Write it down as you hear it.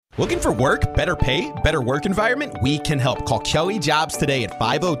Looking for work, better pay, better work environment? We can help. Call Kelly Jobs today at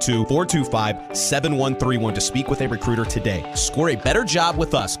 502-425-7131 to speak with a recruiter today. Score a better job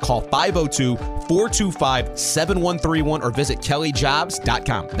with us. Call 502-425-7131 or visit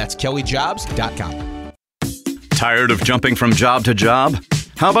kellyjobs.com. That's kellyjobs.com. Tired of jumping from job to job?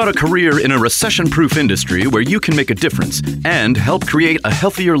 How about a career in a recession-proof industry where you can make a difference and help create a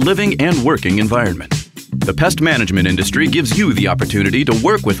healthier living and working environment? The pest management industry gives you the opportunity to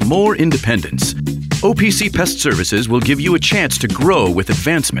work with more independence. OPC Pest Services will give you a chance to grow with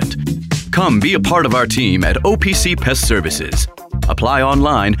advancement. Come be a part of our team at OPC Pest Services. Apply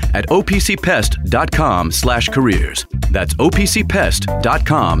online at opcpest.com/careers. That's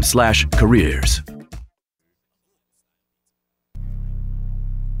opcpest.com/careers.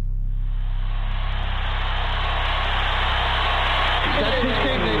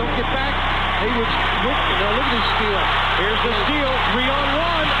 Here's the steal,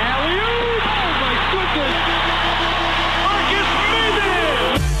 3-on-1, alley-oop! Oh my goodness! Marcus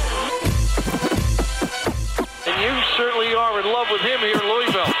Maiden! And you certainly are in love with him here in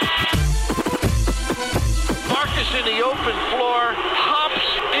Louisville. Marcus in the open floor, hops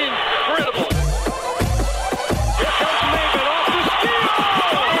incredible. Here comes Maiden off the steal!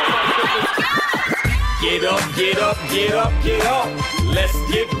 Oh my goodness! Get up, get up, get up, get up. Let's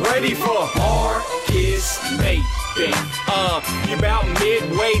get ready for Marcus Maiden. You're about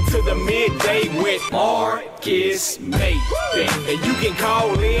midway to the midday with Marcus Maiden. And you can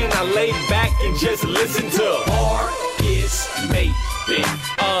call in, I lay back and just listen to Marcus Maiden.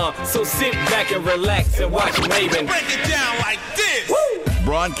 So sit back and relax and watch Maiden. Break it down like this. Woo!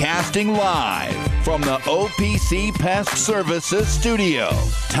 Broadcasting live from the OPC Pest Services studio.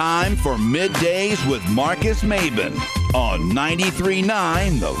 Time for Middays with Marcus Maben on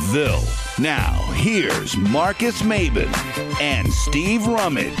 93.9 The Ville. Now, here's Marcus Maben and Steve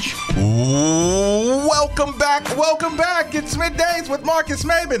Rummage. Welcome back. It's Middays with Marcus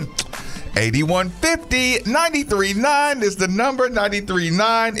Maben. 8150 93.9 is the number.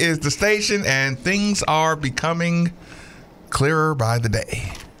 93.9 is the station, and things are becoming clearer by the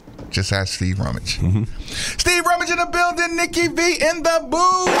day. Just ask Steve Rummage. Mm-hmm. Steve Rummage in the building. Nikki V in the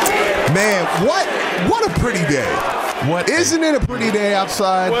booth. Man, what a pretty day. Isn't it a pretty day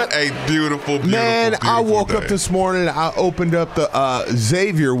outside? What a beautiful Man, beautiful I woke day. up this morning, I opened up the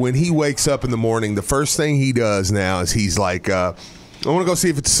Xavier. When he wakes up in the morning, the first thing he does now is he's like, I want to go see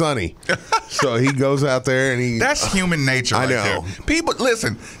if it's sunny. So he goes out there and he... That's human nature right there. People,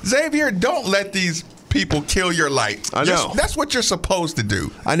 listen, Xavier, don't let these people kill your light. I know. That's what you're supposed to do.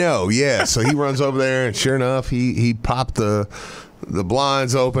 I know, yeah. So he runs over there, and sure enough, he popped the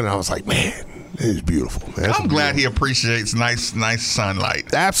blinds open. I was like, man, it is beautiful. I'm glad he appreciates nice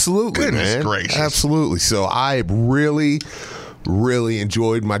sunlight. Absolutely, Goodness man. gracious. Absolutely. So I really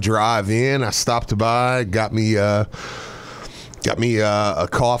enjoyed my drive in. I stopped by, got me a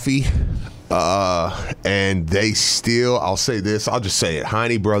coffee. And they still, I'll say this, I'll just say it,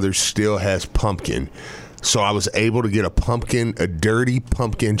 Heine Brothers still has pumpkin. So I was able to get a dirty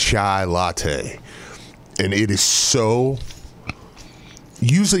pumpkin chai latte. And it is so,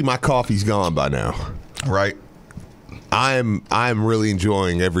 usually my coffee's gone by now. Right. I'm really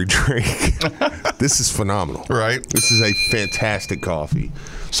enjoying every drink. This is phenomenal. Right. This is a fantastic coffee.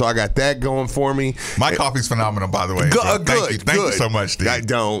 So I got that going for me. My coffee's phenomenal, by the way. Good. Thank you so much, Steve. I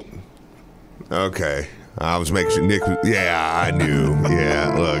don't. Okay. I was making sure Nick. Yeah, I knew.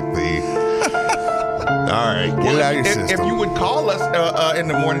 Yeah, look. All right. Get it out of your system. If you would call us in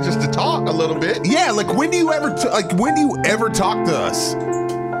the morning just to talk a little bit. Yeah, like when do you ever talk to us?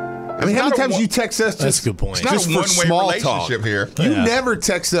 I mean, how many times you text us? That's a good point. It's not just a for one-way small relationship talk here. You never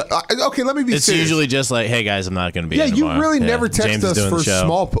text us. Okay, let me be It's serious. usually just like, hey guys, I'm not going to be. Yeah, in you tomorrow. really never text James is us doing for the show.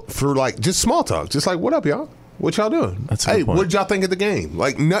 just small talk. Just like, what up, y'all? What y'all doing? That's a good point. What did y'all think of the game?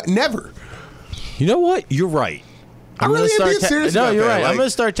 Like, never. You know what? You're right. I really am being serious No, about you're that. right. Like, I'm going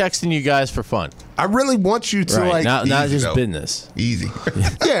to start texting you guys for fun. I really want you to Not just though. business. Easy.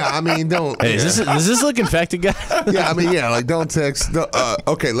 Yeah, I mean, don't. Hey, is this look infected, guy? Yeah, I mean, yeah, like don't text.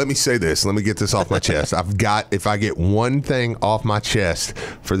 Okay, let me say this. Let me get this off my chest. If I get one thing off my chest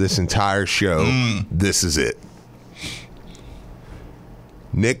for this entire show, this is it.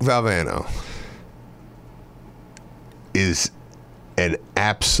 Nick Valvano is an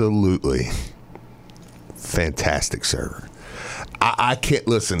absolutely fantastic server. I can't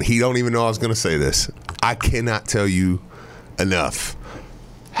listen. He don't even know I was going to say this. I cannot tell you enough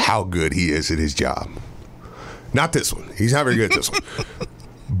how good he is at his job. Not this one. He's not very good at this one.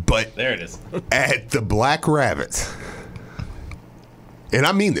 But There it is. at the Black Rabbit, and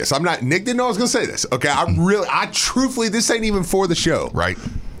I mean this. I'm not. Nick didn't know I was going to say this. Okay, I truthfully, this ain't even for the show. Right.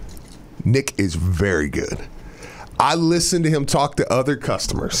 Nick is very good. I listen to him talk to other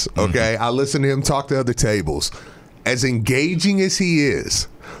customers, okay? I listen to him talk to other tables. As engaging as he is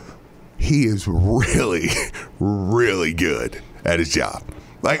really, really good at his job.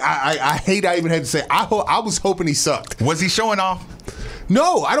 Like, I hate I even had to say, I was hoping he sucked. Was he showing off?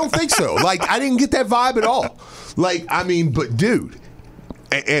 No, I don't think so. Like, I didn't get that vibe at all. Like, I mean, but dude,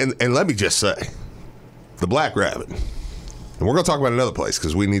 and let me just say, the Black Rabbit. And we're going to talk about another place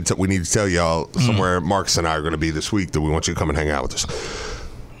because we need to tell y'all somewhere Marcus and I are going to be this week that we want you to come and hang out with us.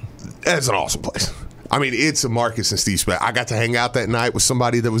 That's an awesome place. I mean, it's a Marcus and Steve spot. I got to hang out that night with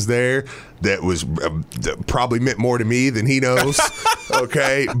somebody that was there that was that probably meant more to me than he knows.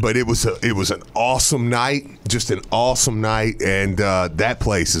 Okay, but it was an awesome night, just an awesome night, and that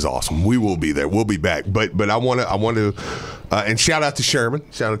place is awesome. We will be there. We'll be back. But I want to, and shout out to Sherman.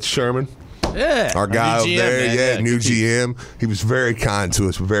 Shout out to Sherman. Yeah, our guy over GM, there, man. new GM. He was very kind to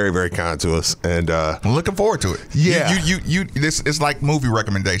us, very, very kind to us, and I'm looking forward to it. Yeah, you this it's like movie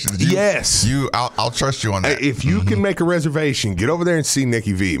recommendations. Yes, I'll trust you on that. If you can make a reservation, get over there and see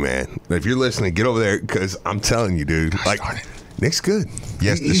Nicky V, man. If you're listening, get over there because I'm telling you, dude, like. Nick's good.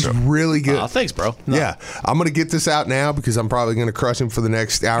 Yes, he's really good. Oh, thanks, bro. No. Yeah, I'm going to get this out now because I'm probably going to crush him for the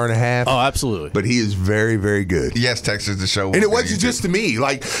next hour and a half. Oh, absolutely. But he is very, very good. Yes, Texas, the show. And it wasn't just to me,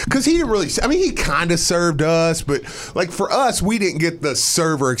 like, because he didn't really, I mean, he kind of served us, but, like, for us, we didn't get the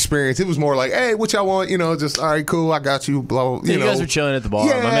server experience. It was more like, hey, what y'all want? You know, just, all right, cool, I got you, blah, you guys were chilling at the bar.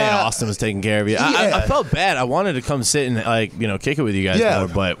 Yeah. My man Austin was taking care of you. I felt bad. I wanted to come sit and, like, kick it with you guys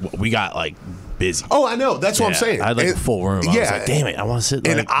more, but we got, like, busy. Oh, I know. That's what I'm saying. I had like a full room. I was like, damn it, I want to sit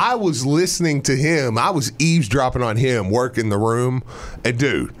there. And I was listening to him. I was eavesdropping on him working the room. And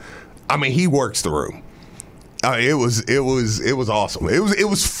dude, I mean, he works the room. It was awesome. It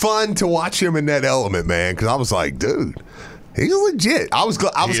was fun to watch him in that element, man, because I was like, dude, he's legit.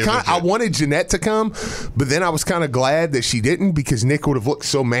 I wanted Jeanette to come, but then I was kind of glad that she didn't because Nick would have looked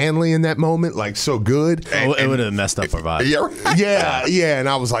so manly in that moment, like so good. It would have messed up our vibe. Yeah. And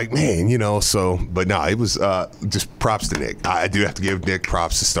I was like, man, but no, it was just props to Nick. I do have to give Nick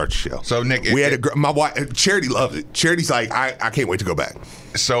props to start the show. So Nick, my wife Charity loved it. Charity's like, I can't wait to go back.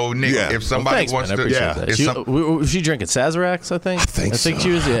 So Nick, if somebody wants to, was she drinking Sazeracs? I think so. She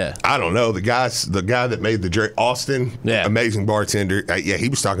was. Yeah, I don't know. The guy that made the drink, Austin, amazing bartender. He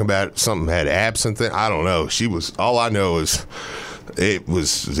was talking about something had absinthe. I don't know. She was. All I know is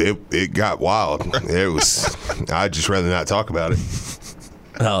it got wild. It was. I'd just rather not talk about it.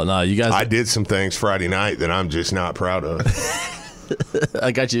 Oh no, you guys. I did some things Friday night that I'm just not proud of.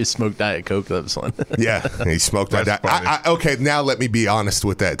 I got you a smoked Diet Coke. That was fun. Yeah, he smoked that. Okay, now let me be honest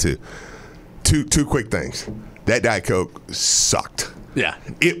with that too. Two quick things. That Diet Coke sucked. Yeah,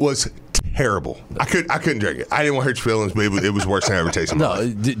 it was terrible. I couldn't drink it. I didn't want to hurt your feelings, but it was worse than I ever tasted. No,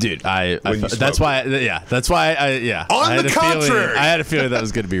 dude, that's why. On the contrary, I had a feeling that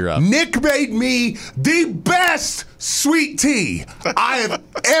was going to be rough. Nick made me the best sweet tea I have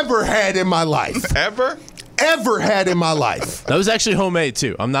ever had in my life. Ever had in my life. That was actually homemade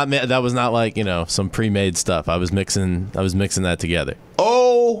too. That was not like some pre-made stuff. I was mixing that together.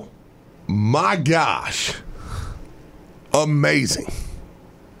 Oh my gosh, amazing,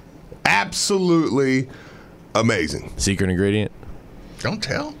 absolutely amazing. Secret ingredient? Don't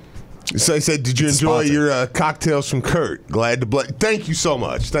tell. So he said, did you enjoy your cocktails from Kurt? Glad to thank you so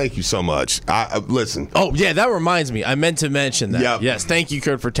much. Listen. Oh, yeah, that reminds me. I meant to mention that. Yep. Yes, thank you,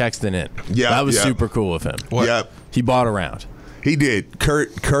 Kurt, for texting in. Yeah, that was super cool of him. Yep. He bought around. He did.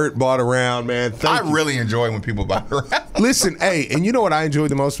 Kurt bought around, man. I really enjoy when people buy around. Listen, hey, and you know what I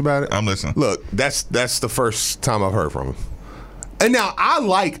enjoyed the most about it? I'm listening. Look, that's the first time I've heard from him. And now I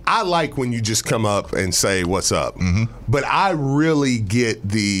like when you just come up and say what's up. Mm-hmm. But I really get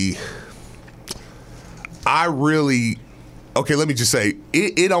okay, let me just say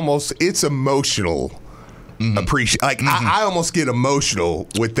it's emotional appreciation. Like I almost get emotional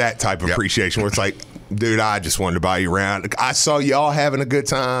with that type of appreciation where it's like, dude, I just wanted to buy you around. I saw y'all having a good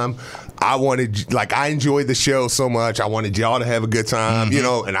time. I enjoyed the show so much. I wanted y'all to have a good time,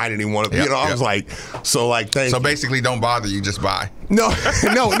 and I didn't even want to, I was like, thank you. So basically, don't bother, you just buy. No.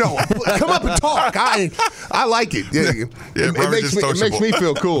 Come up and talk. I like it. It makes me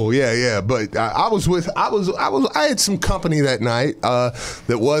feel cool. Yeah. But I had some company that night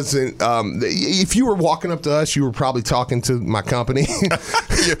that wasn't. If you were walking up to us, you were probably talking to my company.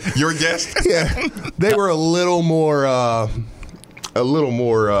 Your guest. Yeah, they were a little more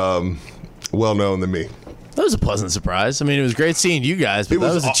well known than me. That was a pleasant surprise. I mean, it was great seeing you guys, but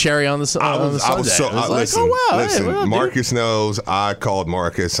that was a cherry on the Sunday. Listen, Marcus knows I called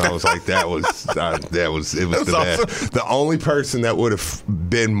Marcus. I was like, it was the awesome. best. The only person that would have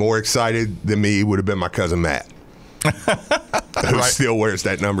been more excited than me would have been my cousin Matt. Who still wears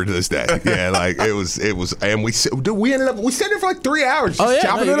that number to this day. Yeah, like it was, and we stayed there for like 3 hours. Just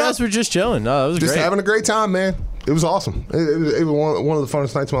chopping it up. You guys were just chilling. No, it was just great. having a great time, man. It was awesome. It was one of the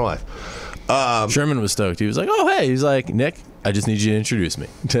funnest nights of my life. Sherman was stoked. He was like, "Oh, hey." He's like, "Nick, I just need you to introduce me."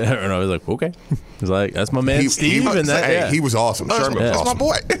 And I was like, "Okay." He's like, "That's my man, Steve." He was awesome. Sherman was awesome. That's my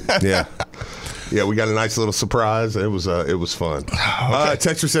boy. Yeah. Yeah, we got a nice little surprise. It was fun. Okay.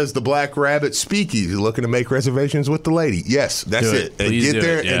 Texter says the Black Rabbit Speakeasy looking to make reservations with the lady. Yes, that's it. And get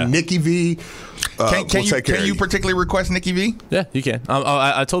there, and Nikki V. Can you particularly request Nikki V? Yeah, you can.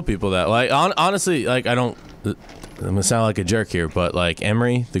 I told people that. Like, honestly, like I don't. I'm gonna sound like a jerk here, but like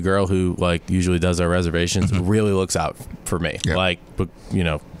Emery, the girl who like usually does our reservations, really looks out for me. Yep. Like, but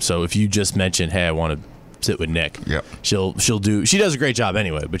so if you just mention, hey, I want to sit with Nick, yep, she'll do. She does a great job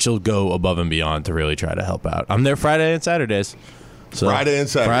anyway, but she'll go above and beyond to really try to help out. I'm there Friday and Saturdays. So Friday and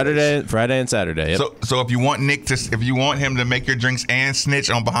Saturday. Yep. So if you want him to make your drinks and snitch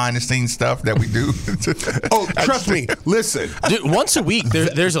on behind the scenes stuff that we do, trust me, listen, dude, once a week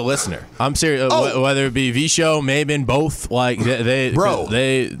there's a listener. I'm serious. Whether it be V Show, Maben, both, like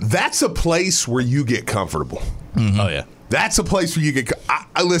that's a place where you get comfortable. Mm-hmm. Oh yeah, that's a place where you get.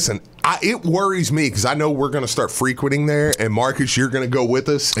 Listen, it worries me because I know we're going to start frequenting there, and Marcus, you're going to go with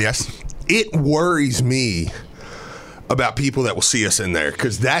us. Yes, it worries me about people that will see us in there,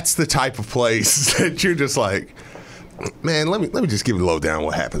 because that's the type of place that you're just like, man, let me just give you a lowdown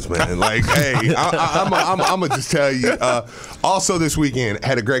what happens, man. Like, hey, I'm gonna just tell you. Also, this weekend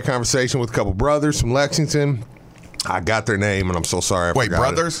had a great conversation with a couple brothers from Lexington. I got their name, and I'm so sorry. Wait,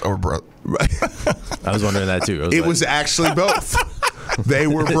 brothers or bro? I was wondering that too. It was actually both. They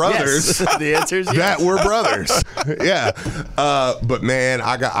were brothers. Yes. The answer is yes. That were brothers. Yeah, but man,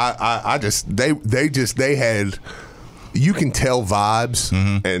 they had. You can tell vibes,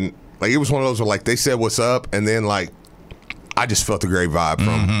 and like it was one of those where like they said what's up, and then like I just felt a great vibe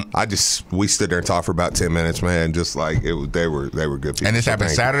from them. We stood there and talked for about 10 minutes, man. Just like they were good people. And this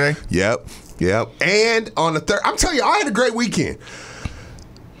happened Saturday? Yep. And on the third, I'm telling you, I had a great weekend.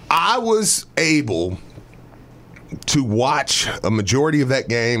 I was able to watch a majority of that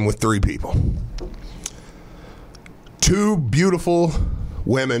game with 3 people. 2 beautiful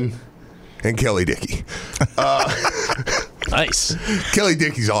women and Kelly Dickey. Nice. Kelly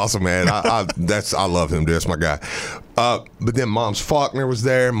Dickey's awesome, man. I love him. That's my guy. But then Mom's Faulkner was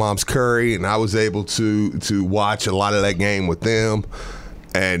there, Mom's Curry, and I was able to watch a lot of that game with them.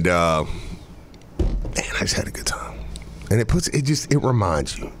 And man, I just had a good time. And it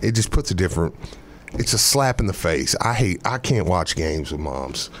reminds you. It just puts it's a slap in the face. I can't watch games with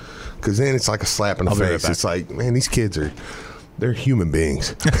moms, because then it's like a slap in the face. It's like, man, these kids they're human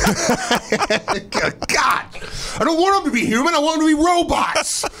beings. God, I don't want them to be human. I want them to be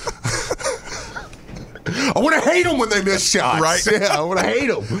robots. I want to hate them when they miss shots. Right? Yeah, I want to hate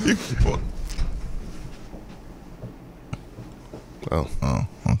them. Oh,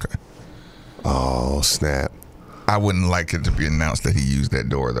 okay. Oh, snap. I wouldn't like it to be announced that he used that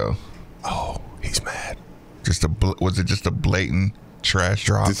door, though. Oh, he's mad. Was it just a blatant trash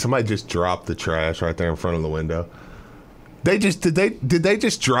drop? Did somebody just drop the trash right there in front of the window? Did they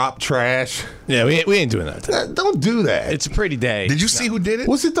just drop trash? Yeah, we ain't doing that. Don't do that. It's a pretty day. Did you see who did it?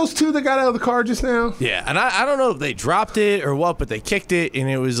 Was it those 2 that got out of the car just now? Yeah, and I don't know if they dropped it or what, but they kicked it, and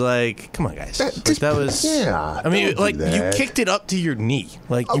it was like, come on, guys. That was. Yeah. I mean, like, you kicked it up to your knee.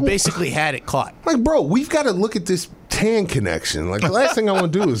 Like, you basically had it caught. Like, bro, we've got to look at this tan connection. Like, the last thing I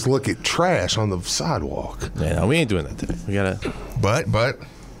want to do is look at trash on the sidewalk. Yeah, no, we ain't doing that today. We gotta. But.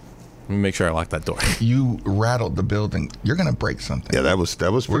 Let me make sure I lock that door. You rattled the building. You're gonna break something. Yeah, that was.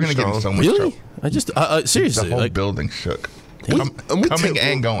 We're gonna get in so much really? trouble. I just seriously, the whole building shook. Coming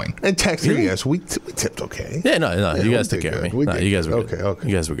and going. And texting, yes, we tipped okay. Yeah, no, you guys took care of me. You guys were good. Okay.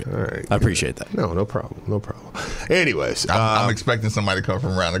 You guys were good. All right. I appreciate that. No problem. Anyways, I'm expecting somebody to come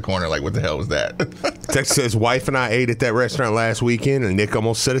from around the corner like, what the hell was that? Text says, wife and I ate at that restaurant last weekend, and Nick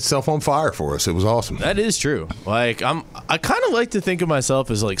almost set itself on fire for us. It was awesome. That is true. Like, I kind of like to think of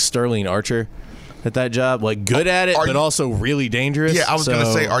myself as like Sterling Archer at that job, like good at it, but also really dangerous. Yeah, I was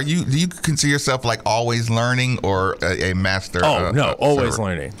gonna say, do you consider yourself like always learning or a master? Oh no, always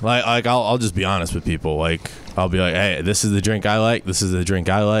learning. Like I'll just be honest with people. Like I'll be like, hey, this is the drink I like. This is the drink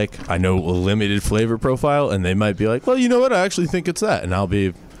I like. I know a limited flavor profile, and they might be like, well, you know what? I actually think it's that, and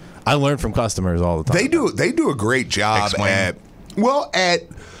I learn from customers all the time. They do a great job at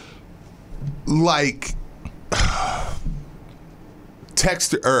like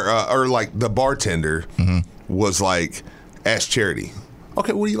text or like the bartender was like, ask Charity,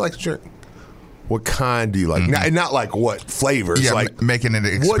 okay, what do you like to drink? What kind do you like? Not like what flavors. Yeah, like making it an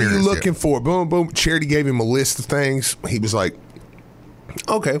experience. What are you looking for? Boom, boom. Charity gave him a list of things. He was like,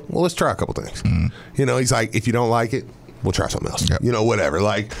 okay, well, let's try a couple things. You know, he's like, if you don't like it, we'll try something else. Yep. You know, whatever.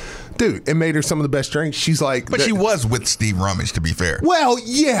 Like, dude, it made her some of the best drinks. She's like, But she was with Steve Rummage, to be fair. well,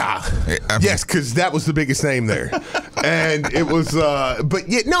 yeah. I mean- Yes, because that was the biggest name there. And it was, but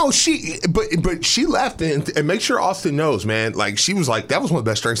yeah, no, but she left and make sure Austin knows, man. Like, she was like, that was one of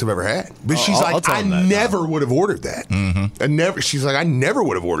the best drinks I've ever had. But she's I'll like, tell I him that never would have ordered that. She's like, I never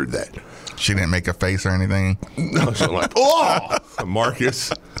would have ordered that. She didn't make a face or anything. No, so I'm like, oh,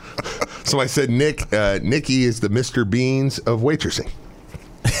 Marcus. Somebody said Nikki is the Mr. Beans of waitressing.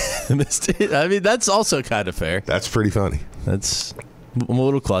 I mean, that's also kind of fair. That's pretty funny. I'm a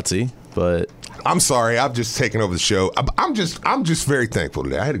little klutzy, but I'm sorry. I've just taken over the show. I'm just very thankful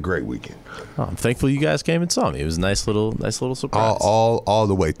today. I had a great weekend. I'm thankful you guys came and saw me. It was a nice little surprise. All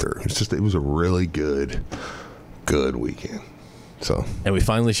the way through. It was a really good weekend. So, and we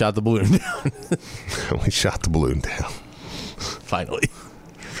finally shot the balloon down. we shot the balloon down. Finally.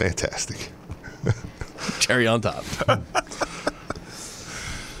 Fantastic. Cherry on top.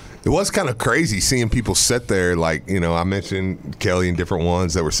 It was kind of crazy seeing people sit there, like, you know, I mentioned Kelly and different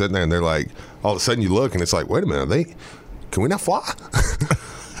ones that were sitting there, and they're like, all of a sudden you look, and it's like, wait a minute, can we not fly?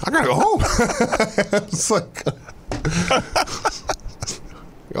 I gotta go home. It's like,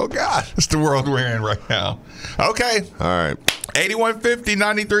 oh, God. It's the world we're in right now. Okay. All right. 8150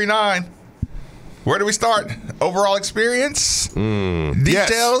 93.9. Where do we start? Overall experience?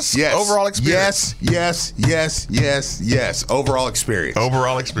 Details? Yes. Overall experience? Yes. Overall experience.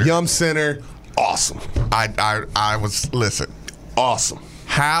 Overall experience. Yum Center, awesome. I was, listen, Awesome.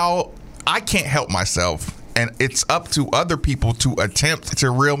 how I can't help myself, and it's up to other people to attempt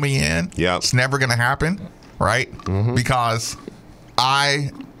to reel me in. Yep. It's never going to happen, right? Because I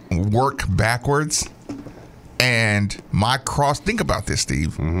work backwards, and think about this,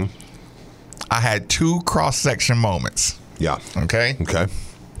 Steve. I had 2 cross-section moments. Yeah. Okay? Okay.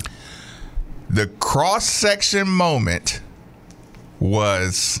 The cross-section moment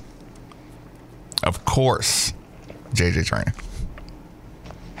was, of course, JJ Traynor.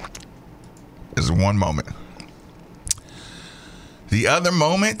 Is one moment. The other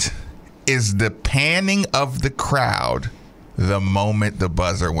moment is the panning of the crowd the moment the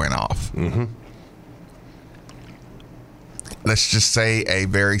buzzer went off. Let's just say a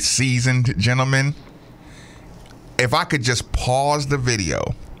very seasoned gentleman. If I could just pause the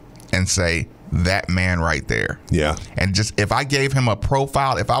video and say, that man right there. Yeah. And just, if I gave him a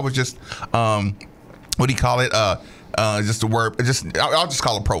profile, if I was just, what do you call it? Just a word, I'll just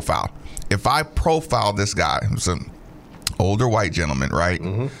call it profile. If I profile this guy, who's an older white gentleman, right?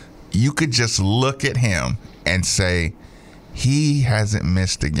 You could just look at him and say, he hasn't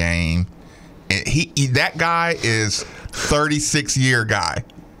missed a game. And that guy is 36-year guy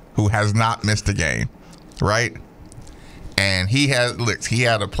who has not missed a game, right? And he had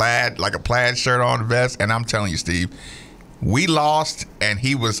a plaid shirt on, vest, and I'm telling you, Steve, we lost, and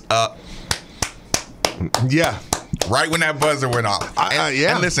he was up. Yeah. Right when that buzzer went off.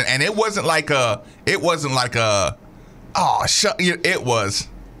 Yeah. And listen, and it wasn't like a, it was,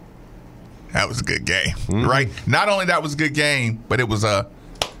 that was a good game, right? Not only that was a good game, but it was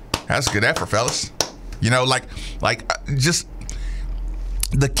that's a good effort, fellas. You know, just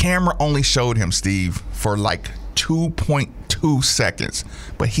the camera only showed him, Steve, for like 2.2 seconds,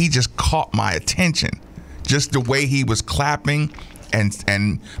 but he just caught my attention. Just the way he was clapping,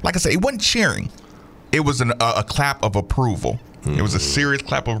 and like I said, it wasn't cheering. It was a clap of approval. It was a serious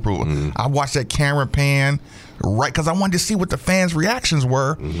clap of approval. I watched that camera pan, right, because I wanted to see what the fans' reactions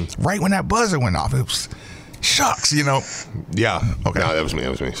were right when that buzzer went off. It was shucks, you know. Yeah. Okay. No, that was me.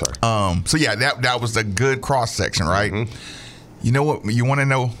 Sorry. So yeah, that was a good cross section, right? You know what? You want to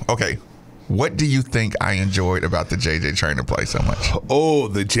know? Okay. What do you think I enjoyed about the JJ Traynor play so much? Oh,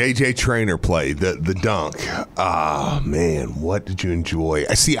 the JJ Traynor play, the dunk. Ah, man, what did you enjoy?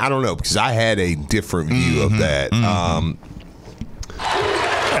 I don't know, because I had a different view of that.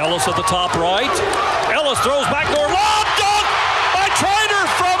 Ellis at the top right. Ellis throws backdoor lob. Dunk by Traynor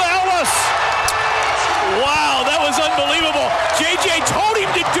from Ellis. Wow, that was unbelievable. JJ told him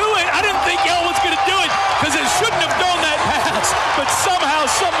to do it. I didn't think Ellis was going to do it because it shouldn't have thrown that pass. But somehow,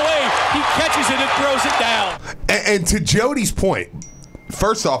 some way, he catches it and throws it down. And to Jody's point,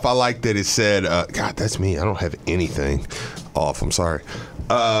 first off, I like that it said, God, that's me. I don't have anything off. I'm sorry.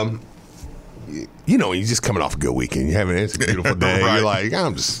 you know, you're just coming off a good weekend. You having it's a beautiful day. Right. You're like,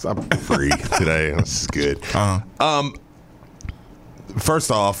 I'm free today. This is good.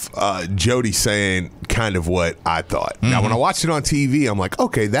 First off, Jody saying kind of what I thought. Mm-hmm. Now, when I watched it on TV, I'm like,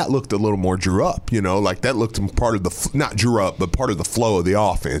 okay, that looked a little more drew up. You know, like that looked part of the not drew up, but part of the flow of the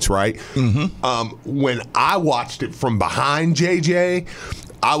offense, right? Mm-hmm. When I watched it from behind JJ,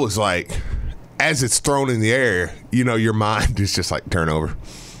 I was like, as it's thrown in the air, you know, your mind is just like turnover.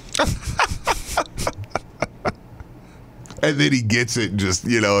 And then he gets it, just,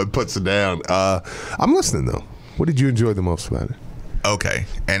 you know, and puts it down. I'm listening though. What did you enjoy the most about it? Okay,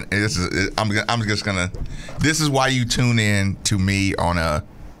 and this is I'm just gonna. This is why you tune in to me on a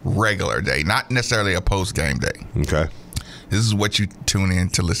regular day, not necessarily a post game day. Okay, this is what you tune in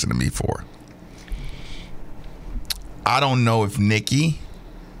to listen to me for. I don't know if Nikki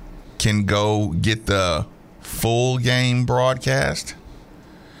can go get the full game broadcast,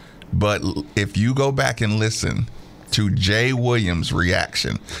 but if you go back and listen to Jay Williams'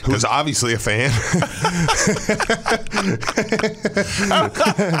 reaction, who's obviously a fan.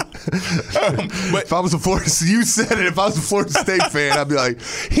 But if I was a Florida, you said it. If I was a Florida State fan, I'd be like,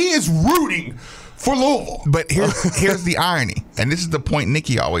 he is rooting for Louisville. But here's the irony, and this is the point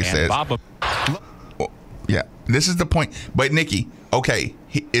Nikki always says. Yeah, this is the point. But Nikki, okay,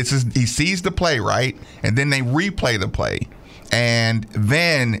 he sees the play, right, and then they replay the play, and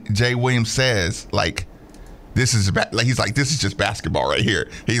then Jay Williams says, like, this is just basketball right here.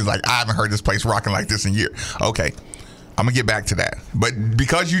 He's like, I haven't heard this place rocking like this in years. Okay, I'm gonna get back to that, but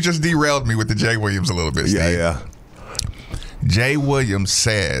because you just derailed me with the Jay Williams a little bit, Steve, yeah. Jay Williams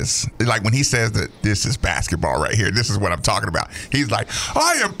says, like, when he says that this is basketball right here, this is what I'm talking about. He's like,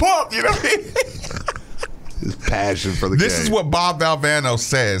 I am pumped, you know. His passion for the This game. is what Bob Valvano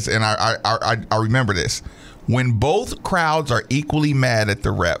says, and I remember this. When both crowds are equally mad at the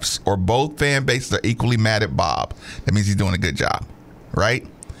refs, or both fan bases are equally mad at Bob, that means he's doing a good job, right?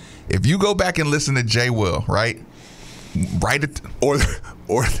 If you go back and listen to Jay Will, right at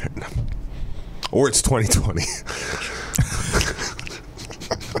or it's 2020.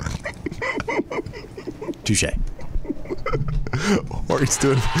 Touche. Or he's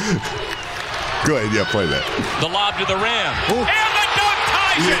doing. Go ahead, yeah, play that. The lob to the rim. Ooh. And the dunk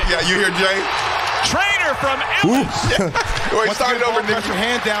ties it. Yeah, you hear Jay? Trainer from Ellis. Wait, started over Nick. Pressure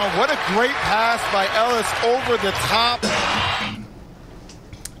hand down. What a great pass by Ellis over the top.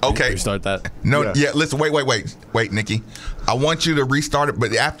 Okay. Restart that. No, yeah, listen, wait, Nikki. I want you to restart it,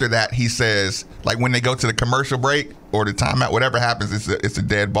 but after that, he says, like, when they go to the commercial break or the timeout, whatever happens, it's a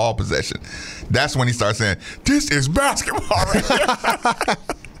dead ball possession. That's when he starts saying, this is basketball right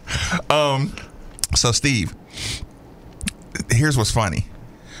here. So, Steve, here's what's funny.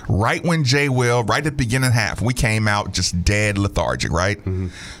 Right when Jay Will, right at the beginning of the half, we came out just dead lethargic, right? Mm-hmm.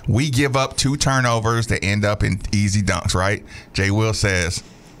 We give up 2 turnovers that end up in easy dunks, right? Jay Will says,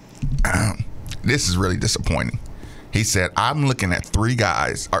 this is really disappointing. He said, I'm looking at 3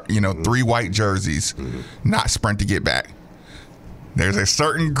 guys, 3 white jerseys, not sprint to get back. There's a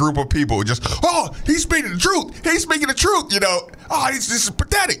certain group of people who just, oh, he's speaking the truth. He's speaking the truth, you know. Oh, this is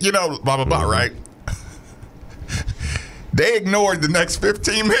pathetic, you know, blah, blah, blah, right? They ignored the next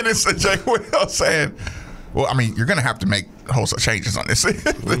 15 minutes of Jay Will saying, well, I mean, you're going to have to make wholesale changes on this.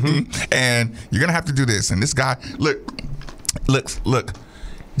 And you're going to have to do this. And this guy, look.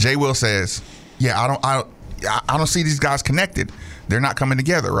 Jay Will says, yeah, I don't see these guys connected. They're not coming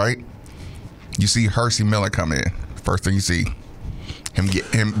together, right? You see Hersey Miller come in. First thing you see,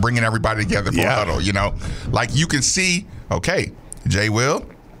 him bringing everybody together for a huddle, you know? Like, you can see, okay, Jay Will,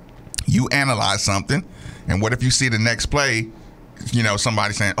 you analyze something. And what if you see the next play, you know,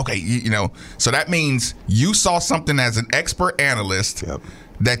 somebody saying, okay, you know, so that means you saw something as an expert analyst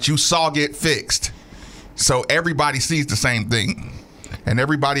that you saw get fixed. So everybody sees the same thing and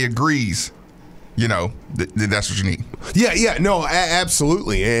everybody agrees, you know, that's what you need. Yeah, no,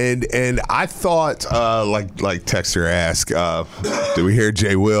 absolutely. And I thought, like Texter asked, did we hear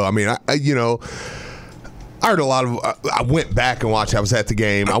Jay Will? I mean, I heard a lot of. I went back and watched. I was at the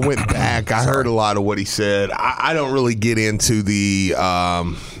game. I went back. I heard a lot of what he said. I don't really get into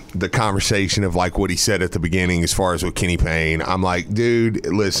the conversation of like what he said at the beginning as far as with Kenny Payne. I'm like, dude,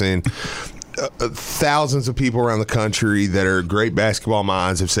 listen. Thousands of people around the country that are great basketball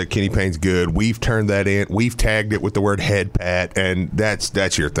minds have said Kenny Payne's good. We've turned that in. We've tagged it with the word head pat, and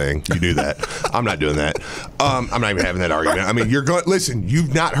that's your thing. You do that. I'm not doing that. I'm not even having that argument. I mean, you're going. Listen,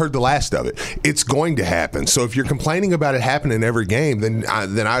 you've not heard the last of it. It's going to happen. So if you're complaining about it happening every game, then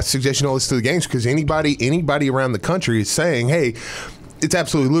I suggest you don't listen to the games because anybody around the country is saying, hey, it's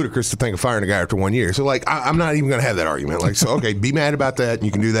absolutely ludicrous to think of firing a guy after 1 year. So, like, I'm not even going to have that argument. Like, so, okay, be mad about that. And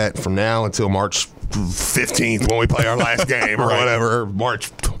you can do that from now until March 15th when we play our last game or whatever.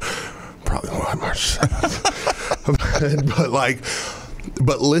 March 7th.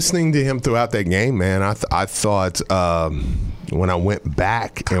 But listening to him throughout that game, man, I thought when I went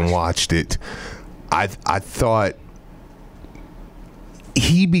back and watched it, I thought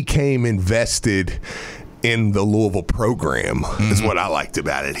he became invested in the Louisville program is what I liked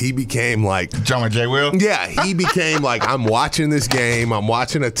about it. He became like John J. Will? Yeah, he became like, I'm watching this game. I'm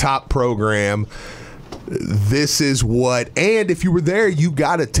watching a top program. This is what, and if you were there, you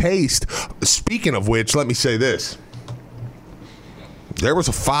got a taste. Speaking of which, let me say this. There was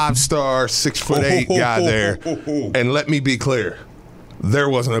a 5-star, 6'8" guy there. And let me be clear, there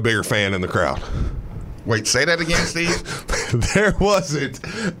wasn't a bigger fan in the crowd. Wait, say that again, Steve? There wasn't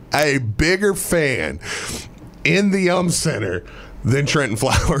a bigger fan in the Center than Trenton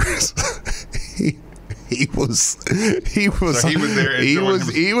Flowers. he was So he was there.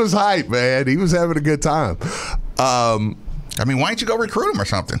 He was hype, man. He was having a good time. I mean, why don't you go recruit him or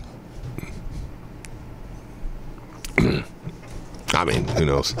something? I mean, who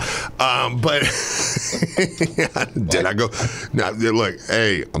knows? But did I go? Now, look,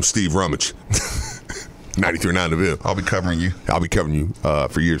 hey, I'm Steve Rummage. 93.9 The Ville. I'll be covering you. I'll be covering you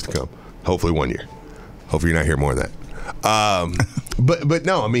for years to come. Hopefully 1 year. Hopefully you're not hearing more than that. But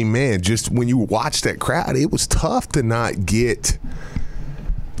no, I mean, man, just when you watch that crowd, it was tough to not get.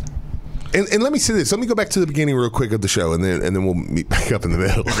 And let me say this. Let me go back to the beginning real quick of the show, and then we'll meet back up in the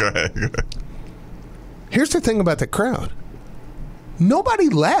middle. Go ahead. Here's the thing about that crowd. Nobody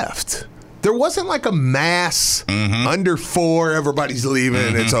left. There wasn't like a mass under 4, everybody's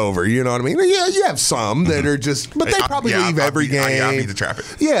leaving, it's over. You know what I mean? Yeah, you have some that are just, but they probably leave every game. I beat the traffic.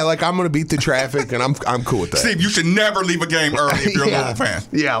 Yeah, like I'm going to beat the traffic, and I'm cool with that. Steve, you should never leave a game early if you're a Louisville fan.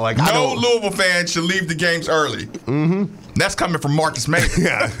 Yeah, like no Louisville fan should leave the games early. That's coming from Marcus Mason.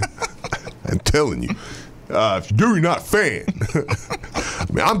 Yeah, I'm telling you, if you're not a fan, I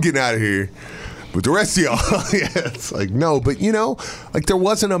mean, I'm getting out of here. But the rest of y'all, yeah, it's like, no. But, you know, like there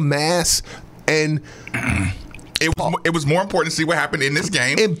wasn't a mass. And it was more important to see what happened in this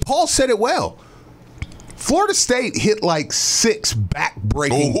game. And Paul said it well. Florida State hit like 6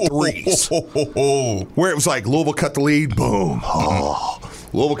 back-breaking threes. Where it was like Louisville cut the lead, boom.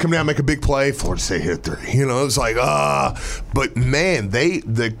 Louisville come down, make a big play. Florida State hit 3. You know, it was like, But, man,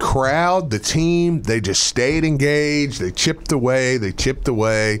 the crowd, the team, they just stayed engaged. They chipped away.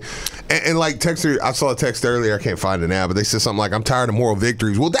 And like texter, I saw a text earlier. I can't find it now, but they said something like, I'm tired of moral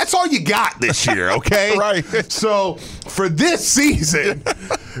victories. Well, that's all you got this year, okay? Right. So, for this season,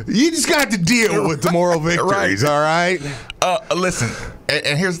 you just got to deal with the moral victories, all right? Listen,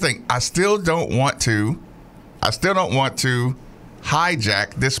 and here's the thing. I still don't want to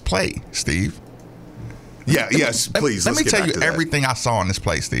hijack this play, Steve. Yeah, yes, please. Let me tell you everything I saw in this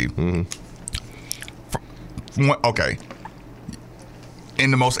play, Steve. Okay. In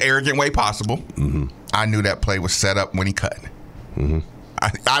the most arrogant way possible, I knew that play was set up when he cut.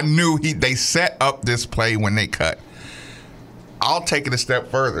 I knew they set up this play when they cut. I'll take it a step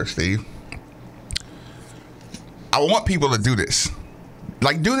further, Steve. I want people to do this.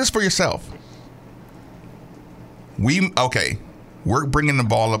 Like, do this for yourself. We're bringing the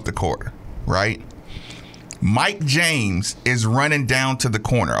ball up the court, right? Mike James is running down to the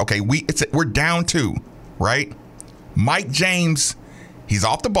corner. Okay, we're down 2, right? Mike James, he's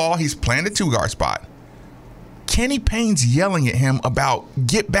off the ball. He's playing the 2-guard spot. Kenny Payne's yelling at him about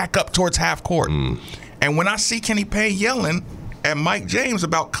get back up towards half court. And when I see Kenny Payne yelling at Mike James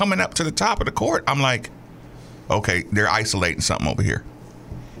about coming up to the top of the court, I'm like, okay, they're isolating something over here.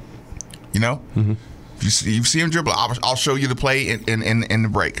 You know? If you see him dribble, I'll show you the play in the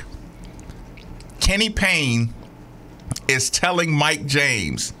break. Kenny Payne is telling Mike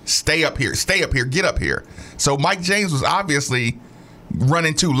James, stay up here, get up here. So Mike James was obviously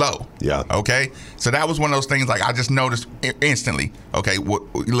running too low. Yeah. Okay? So that was one of those things like I just noticed instantly. Okay,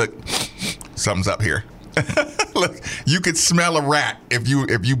 look, something's up here. Look, you could smell a rat if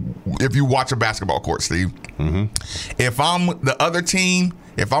you watch a basketball court, Steve. If I'm the other team,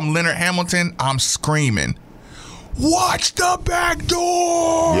 if I'm Leonard Hamilton, I'm screaming, watch the back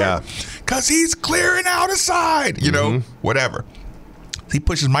door. Yeah. Because he's clearing out a side. You know, whatever. He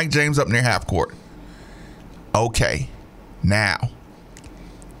pushes Mike James up near half court. Okay. Now,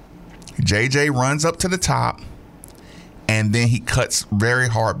 JJ runs up to the top, and then he cuts very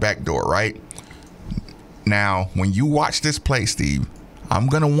hard back door, right? Now, when you watch this play, Steve, I'm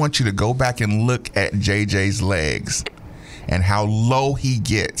going to want you to go back and look at JJ's legs and how low he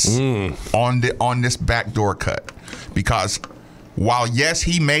gets on this backdoor cut. Because while yes,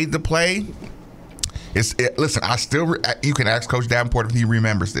 he made the play. Listen, you can ask Coach Davenport if he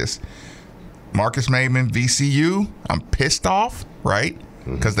remembers this. Marcus Maben, VCU, I'm pissed off, right?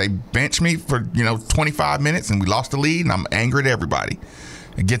 Because they benched me for 25 minutes and we lost the lead, and I'm angry at everybody.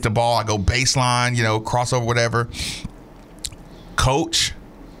 I get the ball, I go baseline, crossover, whatever. Coach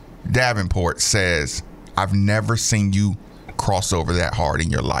Davenport says, I've never seen you cross over that hard in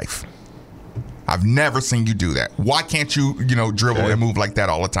your life. I've never seen you do that. Why can't you, dribble and move like that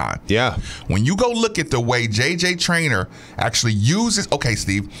all the time? Yeah. When you go look at the way J.J. Traynor actually uses, okay,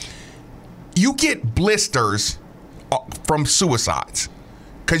 Steve, you get blisters from suicides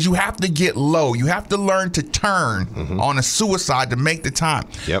because you have to get low. You have to learn to turn on a suicide to make the time.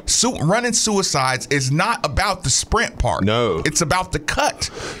 Yep. Running suicides is not about the sprint part. No. It's about the cut.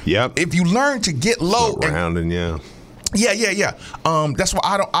 Yep. If you learn to get low. Rounding, yeah. Yeah. That's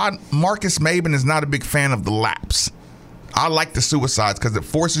why Marcus Maben is not a big fan of the laps. I like the suicides because it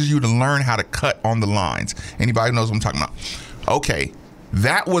forces you to learn how to cut on the lines. Anybody knows what I'm talking about? Okay,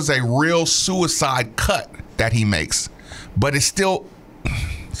 that was a real suicide cut that he makes, but it's still.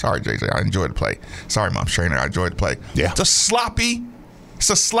 Sorry, JJ, I enjoyed the play. Sorry, Mom Trainer, I enjoyed the play. Yeah, it's a sloppy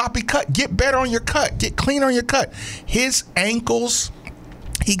cut. Get better on your cut. Get clean on your cut. His ankles.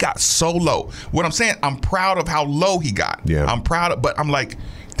 He got so low. What I'm saying, I'm proud of how low he got. Yeah. I'm proud of, but I'm like,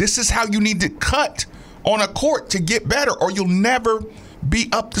 this is how you need to cut on a court to get better, or you'll never be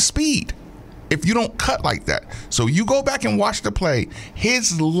up to speed if you don't cut like that. So you go back and watch the play.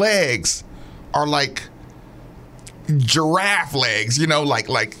 His legs are like giraffe legs, he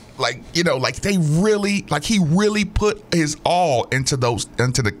really put his all into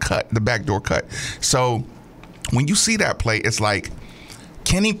the backdoor cut. So when you see that play, it's like,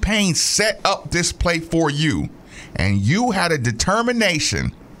 Kenny Payne set up this play for you, and you had a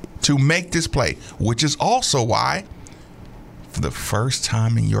determination to make this play, which is also why, for the first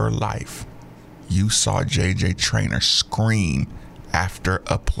time in your life, you saw J.J. Traynor scream after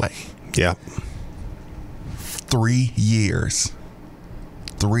a play. Yeah. 3 years.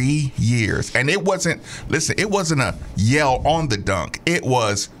 3 years. And it wasn't a yell on the dunk. It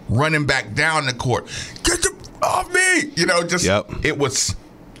was running back down the court. Get the off me! It was.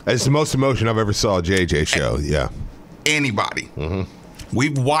 It's the most emotion I've ever saw a JJ show. Yeah. Anybody.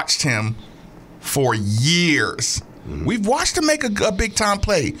 We've watched him for years. We've watched him make a big time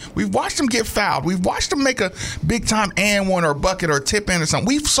play. We've watched him get fouled. We've watched him make a big time and one or bucket or tip in or something.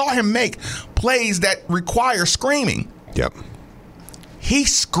 We saw him make plays that require screaming. Yep. He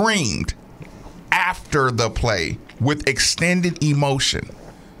screamed after the play with extended emotion.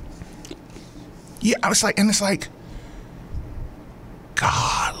 Yeah, it's like,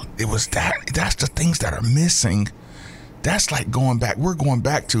 God, it was that. That's the things that are missing. That's like we're going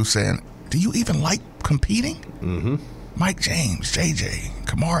back to saying, do you even like competing? Mike James, JJ,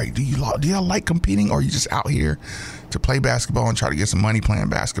 Kamari, do y'all like competing, or are you just out here to play basketball and try to get some money playing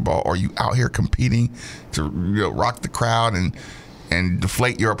basketball? Or are you out here competing to rock the crowd and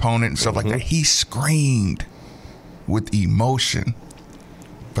deflate your opponent and stuff like that? He screamed with emotion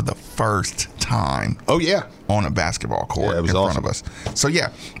for the first time. Oh, yeah. On a basketball court in front of us. So,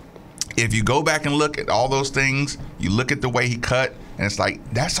 yeah, if you go back and look at all those things, you look at the way he cut, and it's like,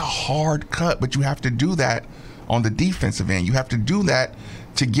 that's a hard cut, but you have to do that on the defensive end. You have to do that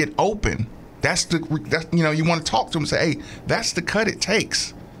to get open. You want to talk to him and say, hey, that's the cut it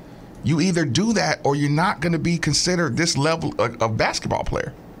takes. You either do that or you're not going to be considered this level of basketball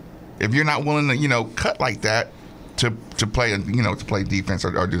player. If you're not willing to, cut like that, to play defense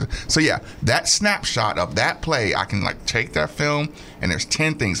or do that. So yeah, that snapshot of that play, I can take that film, and there's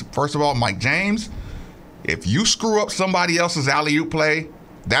 10 things. First of all, Mike James, if you screw up somebody else's alley-oop play,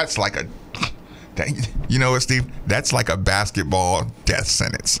 that's like Steve, that's like a basketball death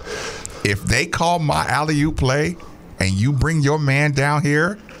sentence. If they call my alley-oop play and you bring your man down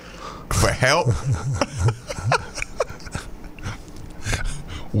here for help,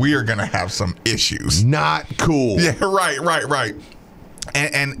 we are going to have some issues. Not cool. Yeah, right.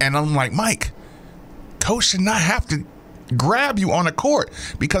 And I'm like, Mike, coach should not have to grab you on a court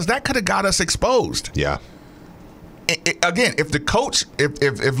because that could have got us exposed. Yeah. Again, if the coach,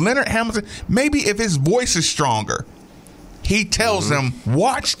 if Leonard Hamilton, maybe if his voice is stronger, he tells them,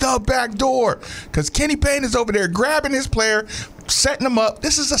 watch the back door, because Kenny Payne is over there grabbing his player, setting him up.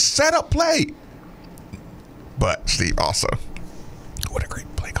 This is a setup play. But Steve, also, what a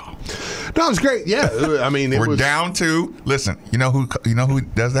great play call. No, it was great. Yeah, I mean, we're down to. Listen, you know who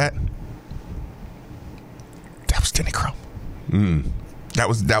does that? That was Denny Crum. That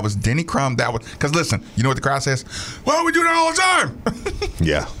was Denny Crum. That was because listen, you know what the crowd says? Well, we do that all the time.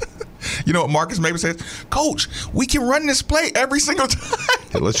 Yeah. You know what Marcus Maben says? Coach, we can run this play every single time.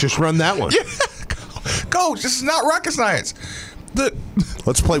 Hey, let's just run that one. Yeah. Coach, this is not rocket science.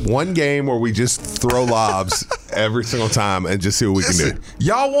 Let's play one game where we just throw lobs every single time and just see what we can do.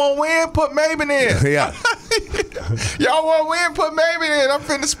 Y'all want to win? Put Maben in. Yeah. Y'all want to win? Put Maben in. I'm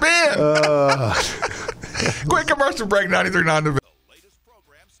finna spin. Quick commercial break, 93.9 The Ville.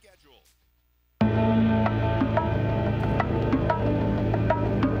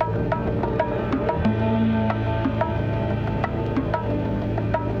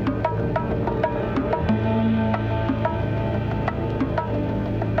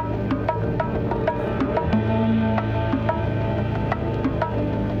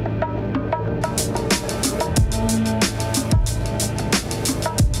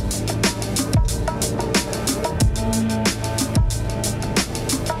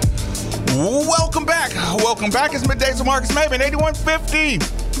 Welcome back. It's Middays with Marcus Maben. 8150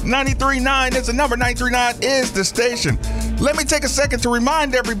 93.9 is the number. 93.9 is the station. Let me take a second to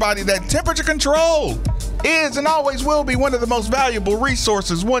remind everybody that temperature control is and always will be one of the most valuable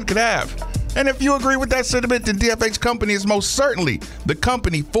resources one could have. And if you agree with that sentiment, then DFH Company is most certainly the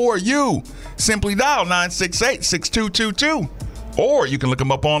company for you. Simply dial 968-6222. Or you can look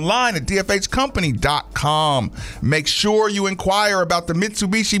them up online at dfhcompany.com. Make sure you inquire about the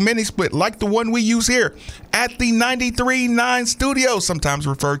Mitsubishi Mini Split like the one we use here at the 93.9 studio, sometimes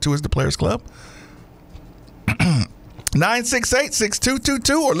referred to as the Players Club.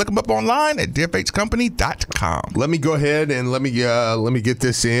 968-6222 or look them up online at dfhcompany.com. Let me go ahead and let me get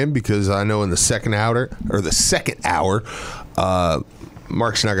this in because I know in the second hour,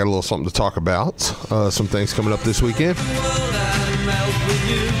 Marcus and I got a little something to talk about. Some things coming up this weekend.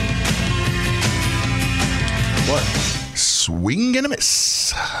 What? Swing and a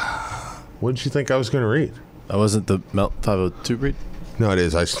miss. What did you think I was going to read? That wasn't the Melt 502 read? No, it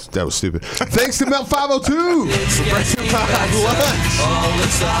is. That was stupid. Thanks to Melt 502 for bringing my lunch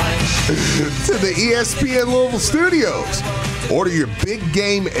to the ESPN Louisville studios. Order your big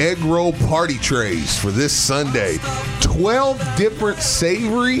game egg roll party trays for this Sunday. 12 different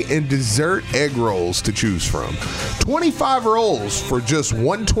savory and dessert egg rolls to choose from. 25 rolls for just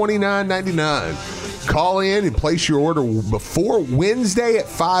 $129.99. Call in and place your order before Wednesday at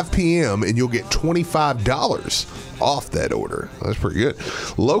 5 p.m. and you'll get $25 off that order. That's pretty good.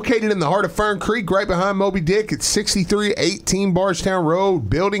 Located in the heart of Fern Creek, right behind Moby Dick at 6318 Bardstown Road.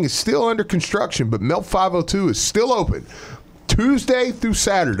 Building is still under construction, but Melt 502 is still open Tuesday through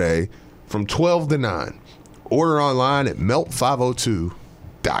Saturday from 12 to 9. Order online at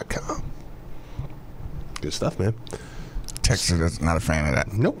melt502.com. Good stuff, man. Texas is not a fan of that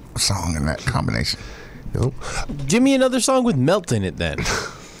song and that combination. Nope. Give me another song with Melt in it then.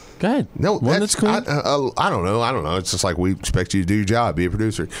 Go ahead. No, one that's clean. I don't know. It's just like we expect you to do your job, be a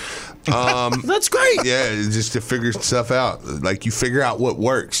producer. That's great. Yeah, just to figure stuff out. Like you figure out what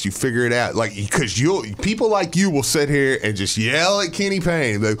works. You figure it out. Like because people like you will sit here and just yell at Kenny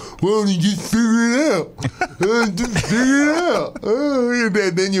Payne. Like, why don't you just figure it out? Just figure it out. And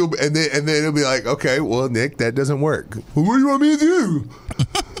then it'll be like, okay, well, Nick, that doesn't work. Well, what do you want me to do?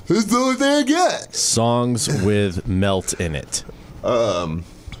 That's the only thing I got. Songs with Melt in it.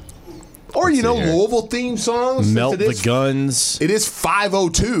 Or, Louisville theme songs. Melt the Guns. It is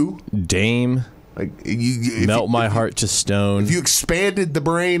 502. Dame. Like Melt My Heart to Stone. If you expanded the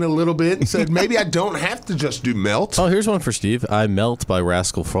brain a little bit and said, maybe I don't have to just do Melt. Oh, here's one for Steve. I Melt by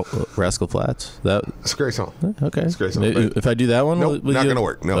Rascal Flatts. That's a great song. Okay. It's a great song. If I do that one, nope, not going to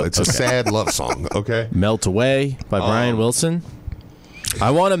work. No, it's a sad love song. Okay. Melt Away by Brian Wilson.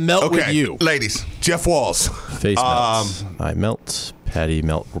 I want to melt with you. Ladies. Jeff Walls. Face Melts. I Melt. Patty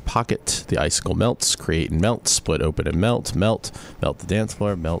Melt Pocket. The Icicle Melts. Create and Melt. Split Open and Melt. Melt the dance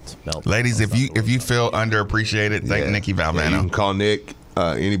floor. Melt. Ladies, if you feel underappreciated, thank Nicky Valvano. Yeah, you can call Nick.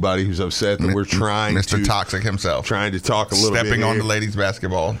 Anybody who's upset that we're trying Mr. Toxic himself. Trying to talk a little bit. Stepping on the ladies'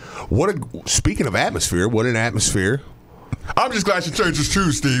 basketball. Speaking of atmosphere, what an atmosphere. I'm just glad you changed his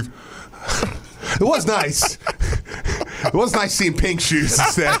shoes, Steve. It was nice. It was nice seeing pink shoes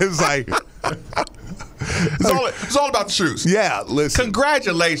instead. It was like... It's all about the shoes. Yeah, listen.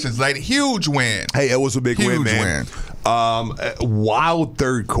 Congratulations, lady. Huge win. Hey, it was a big win, man. Huge win. Wild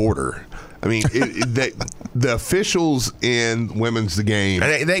third quarter. I mean, the officials in women's the game,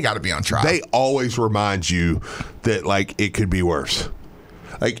 they got to be on trial. They always remind you that, like, it could be worse.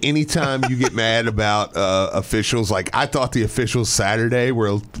 Like, anytime you get mad about officials, like, I thought the officials Saturday were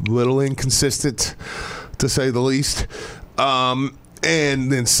a little inconsistent, to say the least.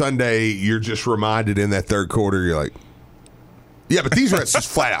 And then Sunday, you're just reminded in that third quarter, you're like, yeah, but these refs just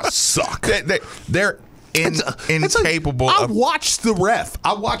flat out suck. incapable I of watched the ref.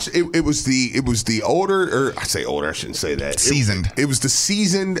 I watched it. It was the older, or I say older, I shouldn't say that. Seasoned. It was the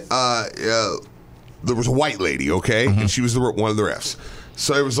seasoned. There was a white lady, okay, and she was one of the refs.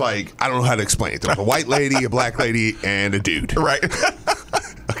 So it was like, I don't know how to explain it. There was a white lady, a black lady, and a dude. right.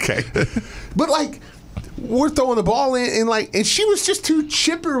 Okay, but like, we're throwing the ball in, and she was just too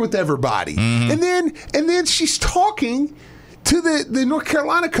chipper with everybody. And then she's talking to the North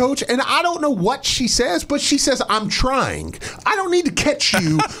Carolina coach, and I don't know what she says, but she says, "I'm trying. I don't need to catch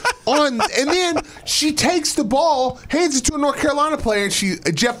you on." And then she takes the ball, hands it to a North Carolina player,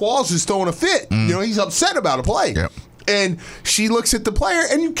 and Jeff Walz is throwing a fit. You know, he's upset about a play. Yep. And she looks at the player,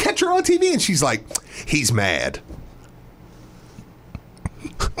 and you catch her on TV, and she's like, "He's mad."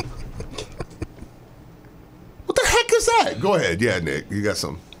 What the heck is that? Go ahead. Yeah, Nick, you got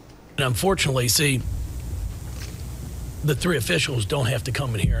some. And unfortunately, see, the three officials don't have to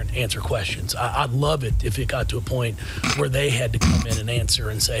come in here and answer questions. I'd love it if it got to a point where they had to come in and answer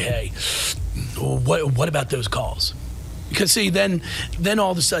and say, hey, what about those calls? Because, see, then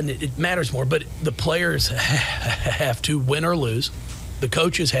all of a sudden it matters more. But the players have to win or lose. The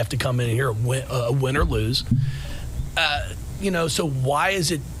coaches have to come in here and win or lose. So why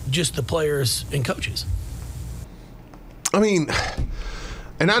is it just the players and coaches? I mean,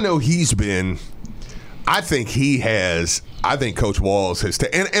 and I know he's been – I think Coach Walz has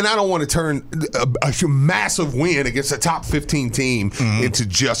and I don't want to turn a massive win against a top 15 team into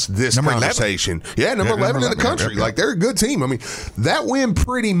just this number conversation. 11. Yeah, number 11 in the country. Like, they're a good team. I mean, that win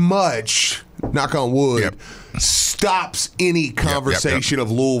pretty much, knock on wood, stops any conversation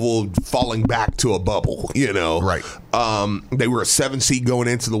of Louisville falling back to a bubble, you know. Right. They were a 7 seed going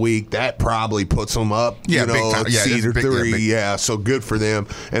into the week. That probably puts them up, big time. Seed or 3. So good for them.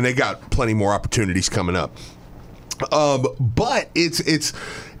 And they got plenty more opportunities coming up. But it's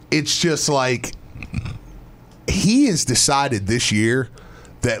just like he has decided this year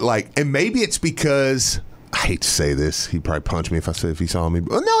that, like, and maybe it's because, I hate to say this, he'd probably punch me if he saw me.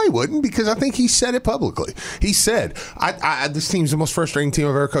 Well, no, he wouldn't, because I think he said it publicly. He said, this team's the most frustrating team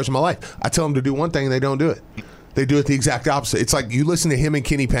I've ever coached in my life. I tell them to do one thing and they don't do it. They do it the exact opposite. It's like you listen to him and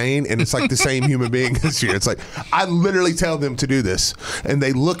Kenny Payne, and it's like the same human being this year. It's like, I literally tell them to do this, and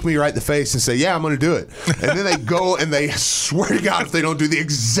they look me right in the face and say, yeah, I'm going to do it. And then they go and they swear to God if they don't do the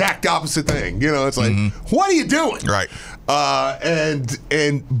exact opposite thing. You know, it's like, what are you doing? Right. But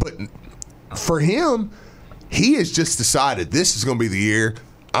for him, he has just decided this is going to be the year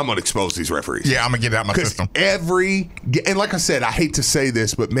I'm going to expose these referees. Yeah, I'm going to get it out of my system. And like I said, I hate to say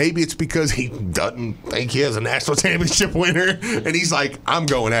this, but maybe it's because he doesn't think he has a national championship winner, and he's like, I'm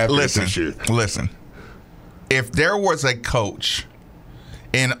going after this year. Listen, if there was a coach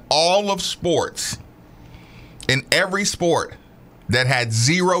in all of sports, in every sport, that had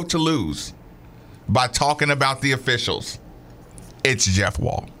 0 to lose by talking about the officials, it's Jeff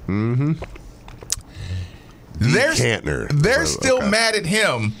Wall. They're still mad at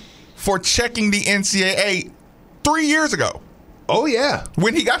him for checking the NCAA 3 years ago. Oh yeah,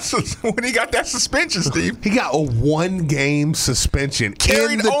 when he got that suspension, Steve. He got a 1-game suspension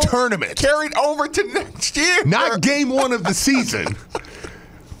in the tournament, carried over to next year. Not game 1 of the season.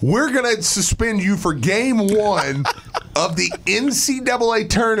 We're gonna suspend you for game 1 of the NCAA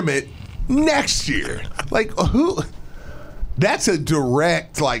tournament next year. Like, who? That's a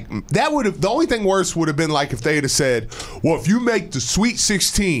direct, like, that would have, the only thing worse would have been like if they had said, well, if you make the Sweet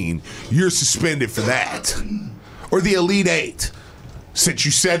 16, you're suspended for that. Or the Elite 8, since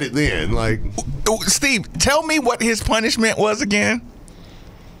you said it then. Like, Steve, tell me what his punishment was again.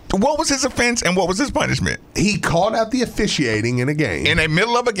 What was his offense and what was his punishment? He called out the officiating in a game. In the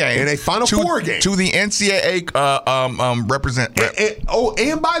middle of a game. In a Final Four game. To the NCAA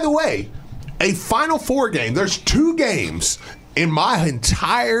and by the way, a Final Four game. There's 2 games in my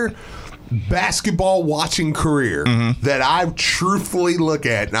entire basketball watching career that I truthfully look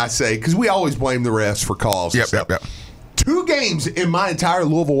at and I say, because we always blame the refs for calls. Yep. 2 games in my entire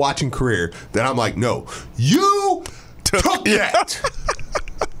Louisville watching career that I'm like, no, you took that.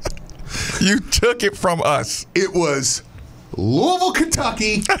 You took it from us. It was Louisville,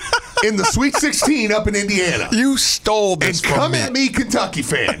 Kentucky in the Sweet 16 up in Indiana. You stole this from me. And come at me, Kentucky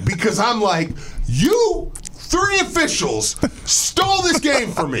fan, because I'm like, you 3 officials stole this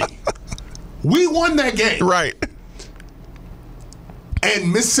game from me. We won that game. Right.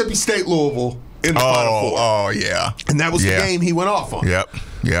 And Mississippi State, Louisville in the Final Four. Oh, yeah. And that was the game he went off on. Yep.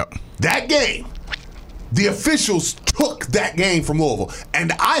 That game, the officials took that game from Louisville,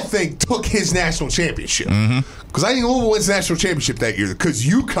 and I think took his national championship. Because I think Louisville wins the national championship that year because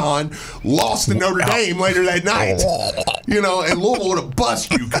UConn lost to Notre Dame later that night. You know, and Louisville would have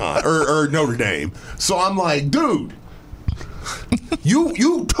bust UConn or Notre Dame. So I'm like, dude,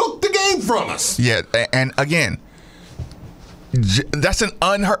 you took the game from us. Yeah, and again, that's an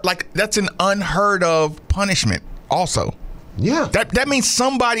unheard of punishment. Also, yeah, that means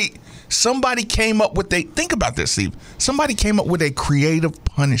somebody came up with think about this, Steve. Somebody came up with a creative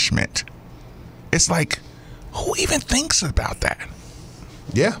punishment. It's like, who even thinks about that?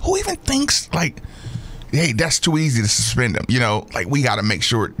 Yeah, who even thinks like, hey, that's too easy to suspend him? You know, like we got to make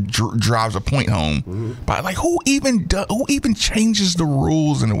sure it drives a point home. But like, who even changes the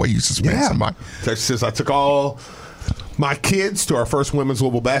rules in the way you suspend somebody? Texas says, I took all my kids to our first women's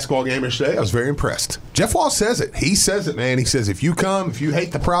Louisville basketball game yesterday. I was very impressed. Jeff Wall says it. He says it, man. He says, if you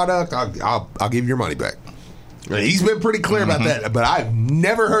hate the product, I'll give you your money back. And he's been pretty clear about that. But I've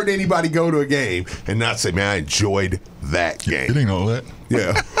never heard anybody go to a game and not say, man, I enjoyed that game. It ain't all that.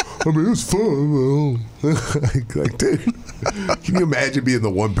 Yeah. I mean, it was fun. like, dude, can you imagine being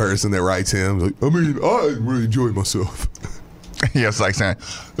the one person that writes him? Like, I mean, I really enjoyed myself. Yeah, it's like saying,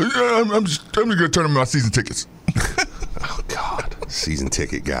 I'm just going to turn in my season tickets. Oh, God. Season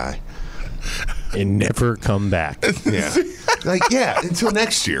ticket guy. And never come back. Yeah. Until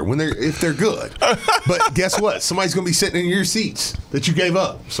next year if they're good. But guess what? Somebody's going to be sitting in your seats that you gave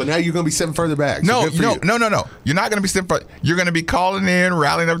up. So now you're going to be sitting further back. So No. You're not going to be sitting further. You're going to be calling in,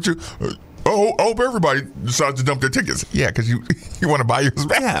 rallying up to, I hope everybody decides to dump their tickets. Yeah, because you want to buy yours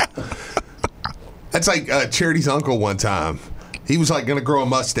back. Yeah. That's like Charity's uncle one time. He was like going to grow a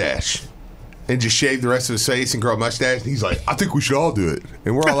mustache and just shave the rest of his face and grow a mustache. And he's like, I think we should all do it.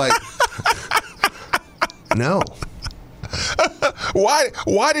 And we're all like, no.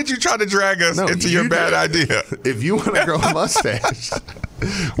 Why did you try to drag us into your bad idea? If you want to grow a mustache,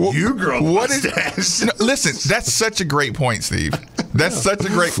 you grow a mustache. Listen, that's such a great point, Steve. That's such a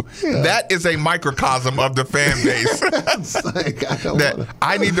great. That is a microcosm of the fan base.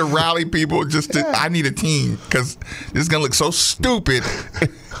 I need to rally people. I need a team because it's gonna look so stupid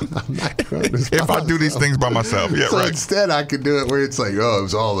if I do these things by myself. Yeah, so right. Instead, I could do it where it's like, it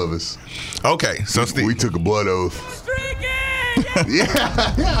was all of us. Okay, so Steve, we took a blood oath.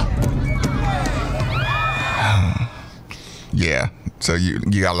 Yeah. So you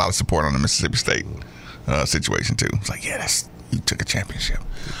got a lot of support on the Mississippi State situation too. It's like, you took a championship.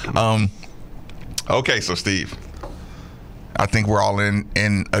 Okay, so Steve, I think we're all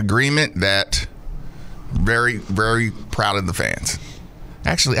in agreement that very, very proud of the fans.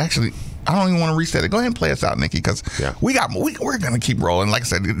 Actually, I don't even want to reset it. Go ahead and play us out, Nikki, because we're going to keep rolling. Like I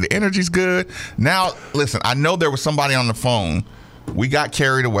said, the energy's good. Now, listen, I know there was somebody on the phone. We got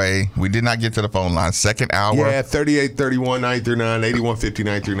carried away. We did not get to the phone line. Second hour. Yeah, 3831-939,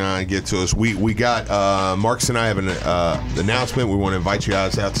 8150-939. Get to us. We got Marcus and I have an announcement. We want to invite you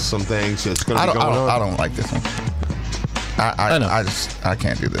guys out to some things that's going to be going on. I don't like this one. I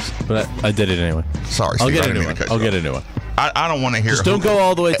can't do this. But I did it anyway. Sorry, I'll Steve, get a new one. I'll get a new one. I don't want to hear. Just don't go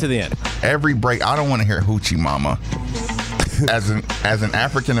all the way to the end. Every break, I don't want to hear Hoochie Mama. As an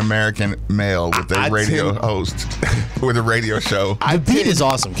African American male with a radio host with a radio show, the beat is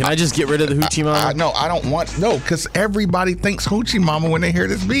awesome. Can I just get rid of the Hoochie Mama? No, I don't want because everybody thinks Hoochie Mama when they hear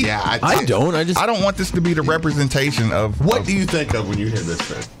this beat. Yeah, I don't. I don't want this to be the representation of. What do you think of when you hear this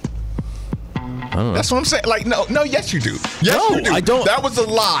thing? I don't know. That's what I'm saying. Like, no, yes, you do. Yes, No, you do. I don't. That was a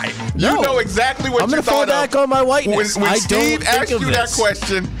lie. You know exactly what I'm you gonna fall thought back of. on my whiteness. When I Steve don't asked think you of that this.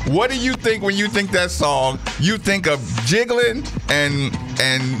 question, what do you think when you think that song? You think of jiggling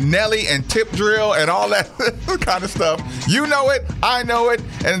and Nelly and Tip Drill and all that kind of stuff. You know it. I know it.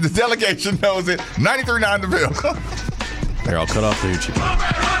 And the delegation knows it. 93.9 The Ville. Here, I'll cut off the Hoochie Mama.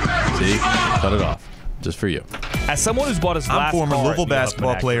 See? Cut it off. Just for you. As someone who's bought his last former car Louisville at basketball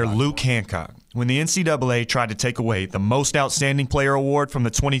Huffman player Acura. Luke Hancock. When the NCAA tried to take away the Most Outstanding Player award from the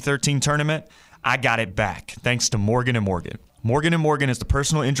 2013 tournament, I got it back thanks to Morgan & Morgan. Morgan & Morgan is the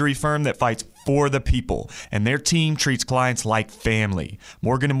personal injury firm that fights for the people, and their team treats clients like family.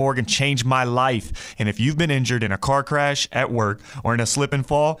 Morgan & Morgan changed my life, and if you've been injured in a car crash, at work, or in a slip and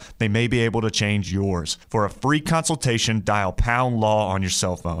fall, they may be able to change yours. For a free consultation, dial #LAW on your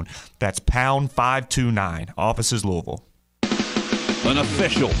cell phone. That's #529, offices Louisville. An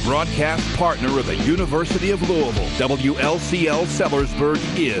official broadcast partner of the University of Louisville, WLCL Sellersburg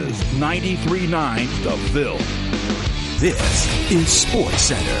is 93.9 The Ville. This is Sports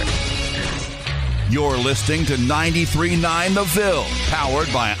Center. You're listening to 93.9 The Ville,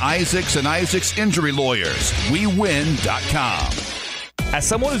 powered by Isaacs and Isaacs Injury Lawyers. WeWin.com. As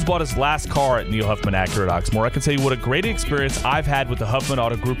someone who's bought his last car at Neil Huffman Acura at Oxmoor, I can tell you what a great experience I've had with the Huffman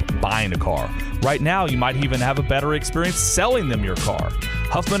Auto Group buying a car. Right now, you might even have a better experience selling them your car.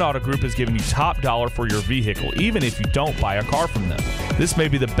 Huffman Auto Group is giving you top dollar for your vehicle, even if you don't buy a car from them. This may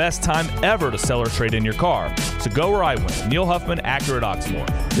be the best time ever to sell or trade in your car. So go where I went, Neil Huffman Acura at Oxmoor.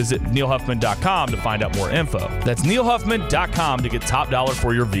 Visit neilhuffman.com to find out more info. That's neilhuffman.com to get top dollar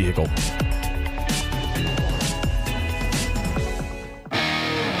for your vehicle.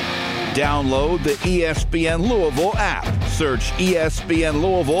 Download the ESPN Louisville app. Search ESPN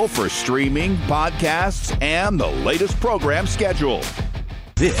Louisville for streaming, podcasts, and the latest program schedule.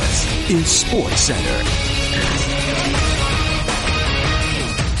 This is Sports Center.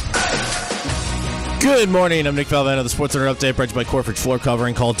 Good morning. I'm Nick Valvano, the Sports Center Update, brought to you by Corfridge Floor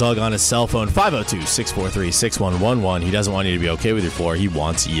Covering. Call Doug on his cell phone, 502-643-6111. He doesn't want you to be okay with your floor. He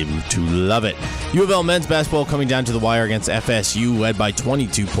wants you to love it. U of L men's basketball coming down to the wire against FSU, led by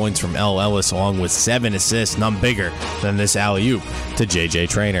 22 points from L. Ellis, along with 7 assists, none bigger than this alley-oop to J.J.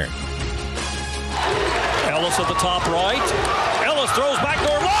 Traynor. Ellis at the top right. Ellis throws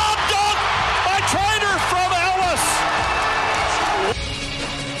backdoor lob, dunk by Traynor from Ellis.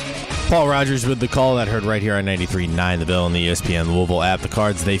 Paul Rogers with the call. That heard right here on 93.9 The Bill and the ESPN Louisville app. The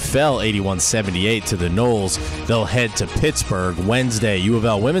Cards, they fell 81-78 to the Noles. They'll head to Pittsburgh Wednesday. U of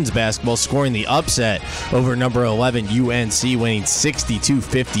L women's basketball scoring the upset over number 11 UNC, winning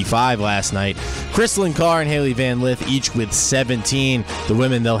 62-55 last night. Kristlyn Carr and Haley Van Lith each with 17. The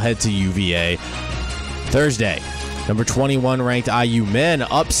women, they'll head to UVA Thursday. Number 21 ranked IU men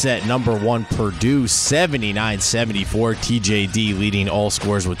upset number 1 Purdue 79-74. TJD leading all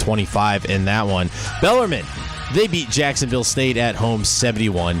scores with 25 in that one. Bellarmine, they beat Jacksonville State at home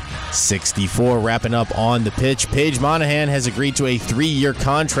 71-64. Wrapping up on the pitch, Paige Monahan has agreed to a 3-year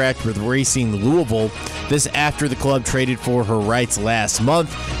contract with Racing Louisville. This after the club traded for her rights last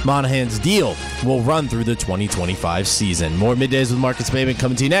month. Monahan's deal will run through the 2025 season. More Middays with Marcus Maven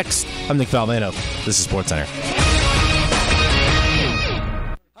coming to you next. I'm Nick Valvano. This is Sports Center.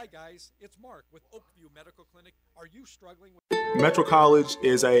 It's Mark with Oakview Medical Clinic. Are you struggling with Metro College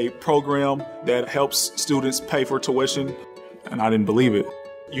is a program that helps students pay for tuition, and I didn't believe it.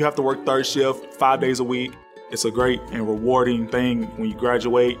 You have to work third shift 5 days a week. It's a great and rewarding thing when you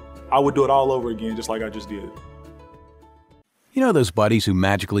graduate. I would do it all over again, just like I just did. You know those buddies who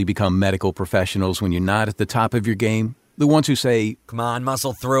magically become medical professionals when you're not at the top of your game? The ones who say, "Come on,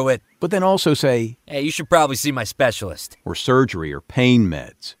 muscle through it," but then also say, "Hey, you should probably see my specialist," or surgery or pain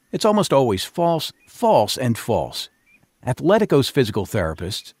meds. It's almost always false, false, and false. Athletico's physical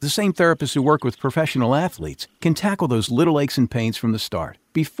therapists, the same therapists who work with professional athletes, can tackle those little aches and pains from the start,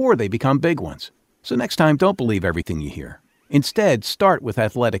 before they become big ones. So next time, don't believe everything you hear. Instead, start with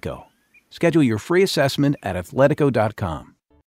Athletico. Schedule your free assessment at athletico.com.